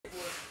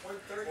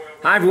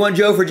Hi everyone,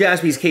 Joe for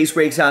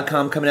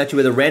JaspysCaseBreaks.com coming at you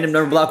with a random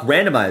number block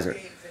randomizer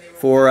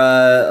for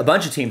a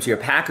bunch of teams here.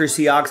 Packers,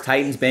 Seahawks,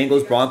 Titans,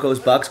 Bengals, Broncos,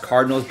 Bucks,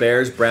 Cardinals,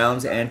 Bears,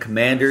 Browns, and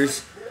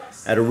Commanders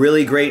at a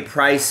really great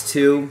price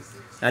too.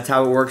 That's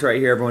how it works right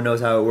here. Everyone knows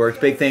how it works.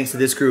 Big thanks to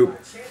this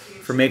group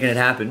for making it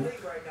happen.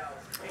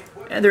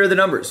 And there are the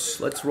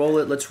numbers. Let's roll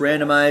it. Let's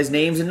randomize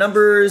names and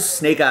numbers.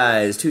 Snake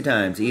Eyes, 2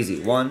 times.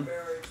 Easy. 1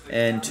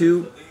 and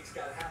 2.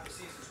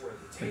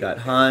 We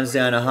got Hans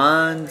down to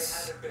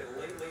Hans.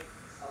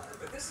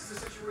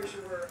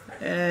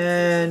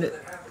 And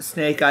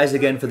Snake Eyes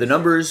again for the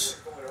numbers.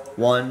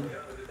 1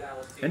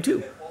 and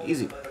 2.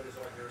 Easy.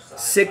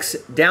 6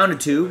 down to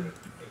 2.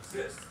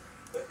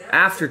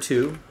 After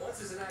 2.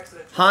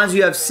 Hans,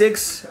 you have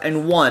 6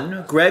 and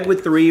 1. Greg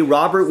with 3.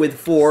 Robert with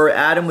 4.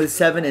 Adam with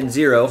 7 and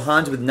 0.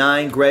 Hans with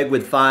 9. Greg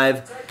with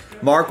 5.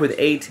 Mark with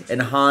 8.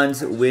 And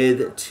Hans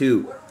with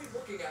 2.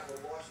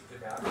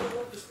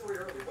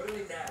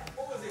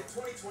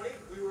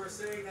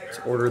 Let's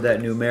order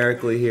that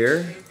numerically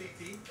here.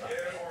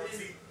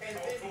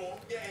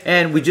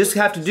 And we just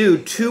have to do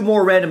 2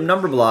 more random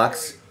number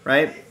blocks,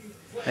 right?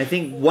 I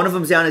think one of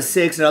them's down to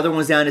 6, and the other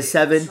one's down to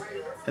 7,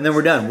 and then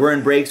we're done. We're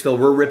in Breaksville.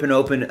 We're ripping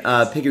open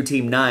Pick Your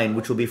Team 9,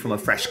 which will be from a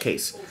fresh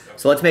case.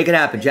 So let's make it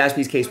happen.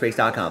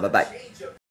 JaspysCaseBreaks.com. Bye-bye.